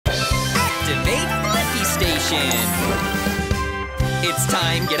Activate Blippi Station. It's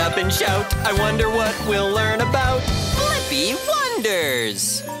time, get up and shout. I wonder what we'll learn about Blippi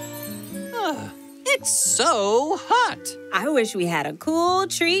Wonders. It's so hot. I wish we had a cool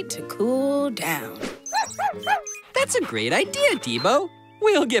treat to cool down. That's a great idea, D.Bo.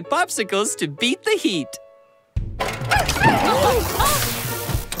 We'll get popsicles to beat the heat.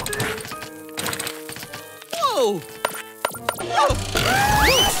 Whoa! Whoa!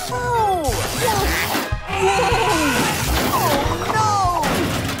 Oh, no!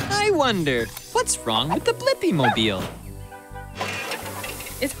 I wonder, what's wrong with the BlippiMobile?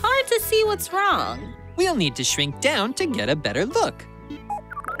 It's hard to see what's wrong. We'll need to shrink down to get a better look.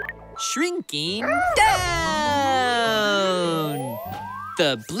 Shrinking down!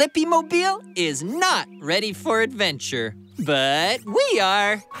 The BlippiMobile is not ready for adventure, but we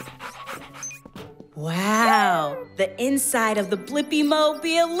are. Wow, the inside of the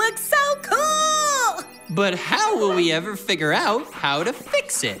BlippiMobile looks so cool! But how will we ever figure out how to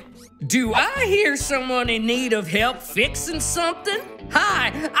fix it? Do I hear someone in need of help fixing something?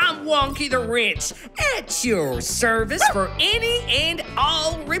 Hi, I'm Wonky the Wrench, at your service for any and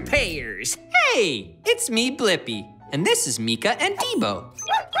all repairs. Hey, it's me, Blippi, and this is Meekah and D.Bo.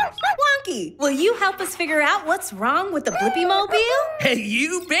 Wonky, will you help us figure out what's wrong with the BlippiMobile?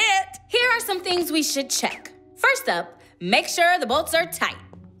 You bet. Here are some things we should check. First up, make sure the bolts are tight.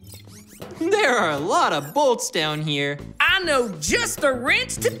 There are a lot of bolts down here. I know just the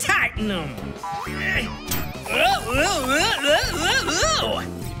wrench to tighten them.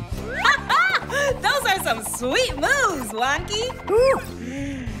 Those are some sweet moves, Wonky. Ooh,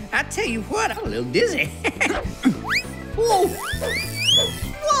 I tell you what, I'm a little dizzy. Whoa!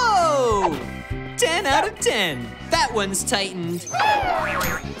 Whoa! 10 out of 10. That one's tightened.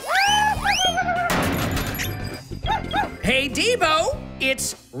 Hey, D.Bo,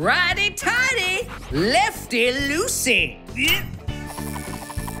 it's righty-tighty, lefty-loosey.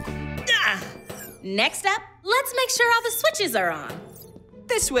 Next up, let's make sure all the switches are on.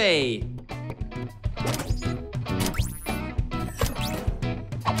 This way.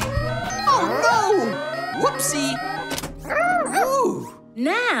 Oh, no! Whoopsie. Ooh.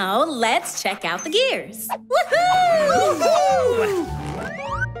 Now, let's check out the gears. Woohoo! Woohoo!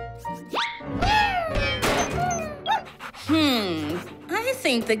 I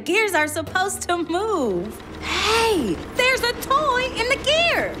think the gears are supposed to move. Hey, there's a toy in the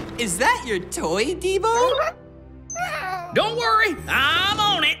gear. Is that your toy, D.Bo? Don't worry, I'm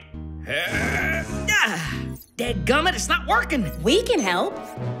on it. Dadgummit, it's not working. We can help.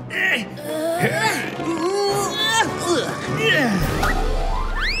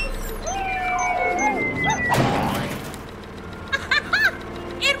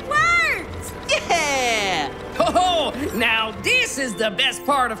 It works! Yeah! Oh, now this is the best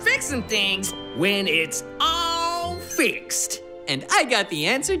part of fixing things, when it's all fixed. And I got the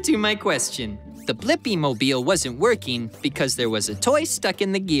answer to my question. The BlippiMobile wasn't working because there was a toy stuck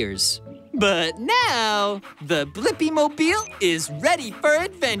in the gears. But now, the BlippiMobile is ready for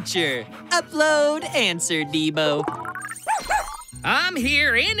adventure. Upload answer, D.Bo. I'm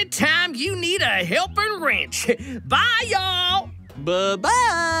here anytime you need a helping wrench. Bye, y'all.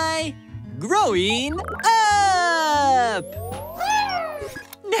 Bye-bye. Growing up.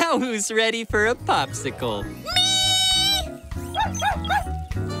 Now who's ready for a popsicle? Me!